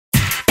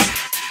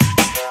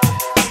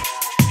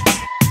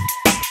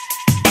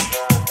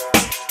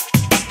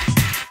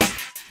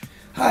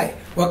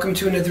Welcome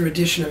to another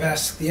edition of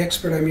Ask the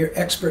Expert. I'm your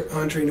expert,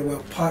 Andre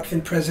Noel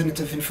Potvin,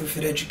 President of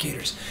INFOFIT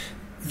Educators.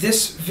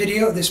 This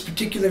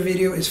particular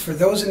video is for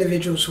those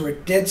individuals who are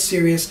dead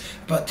serious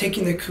about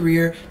taking their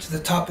career to the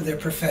top of their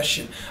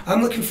profession.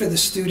 I'm looking for the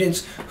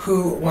students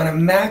who want to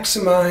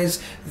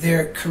maximize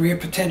their career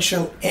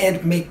potential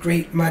and make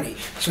great money.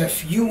 So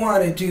if you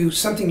want to do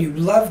something you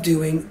love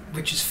doing,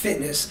 which is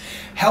fitness,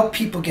 help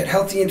people get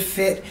healthy and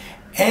fit,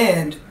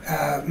 and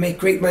make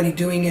great money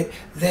doing it,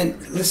 then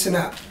listen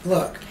up.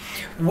 Look,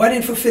 what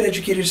INFOFIT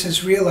Educators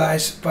has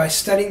realized by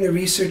studying the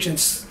research and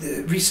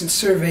the recent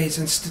surveys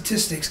and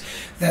statistics,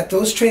 that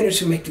those trainers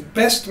who make the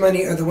best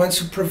money are the ones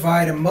who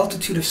provide a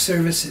multitude of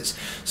services.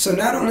 So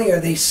not only are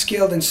they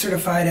skilled and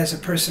certified as a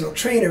personal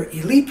trainer,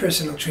 elite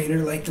personal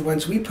trainer, like the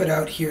ones we put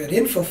out here at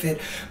INFOFIT,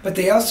 but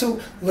they also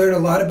learn a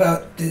lot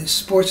about the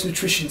sports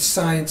nutrition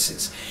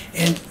sciences.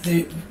 And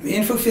the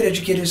INFOFIT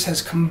Educators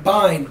has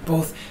combined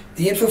both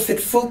the INFOFIT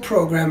Full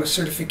Program of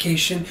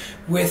certification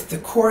with the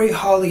Cory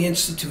Holly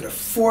Institute, a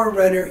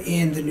forerunner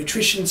in the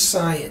nutrition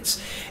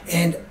science.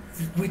 And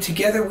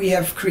together we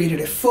have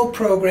created a full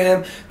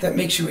program that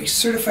makes you a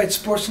certified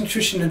sports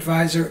nutrition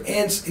advisor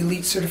and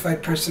elite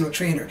certified personal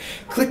trainer.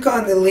 Click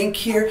on the link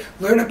here,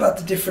 learn about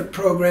the different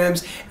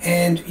programs,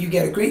 and you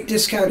get a great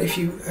discount if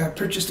you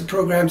purchase the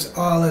programs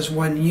all as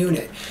one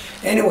unit.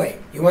 Anyway,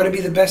 you want to be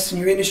the best in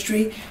your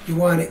industry, you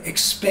want to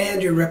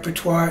expand your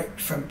repertoire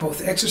from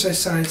both exercise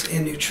science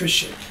and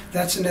nutrition.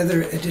 That's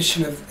another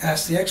edition of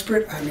Ask the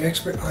Expert. I'm your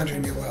expert, Andre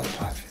Noel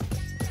Potvin.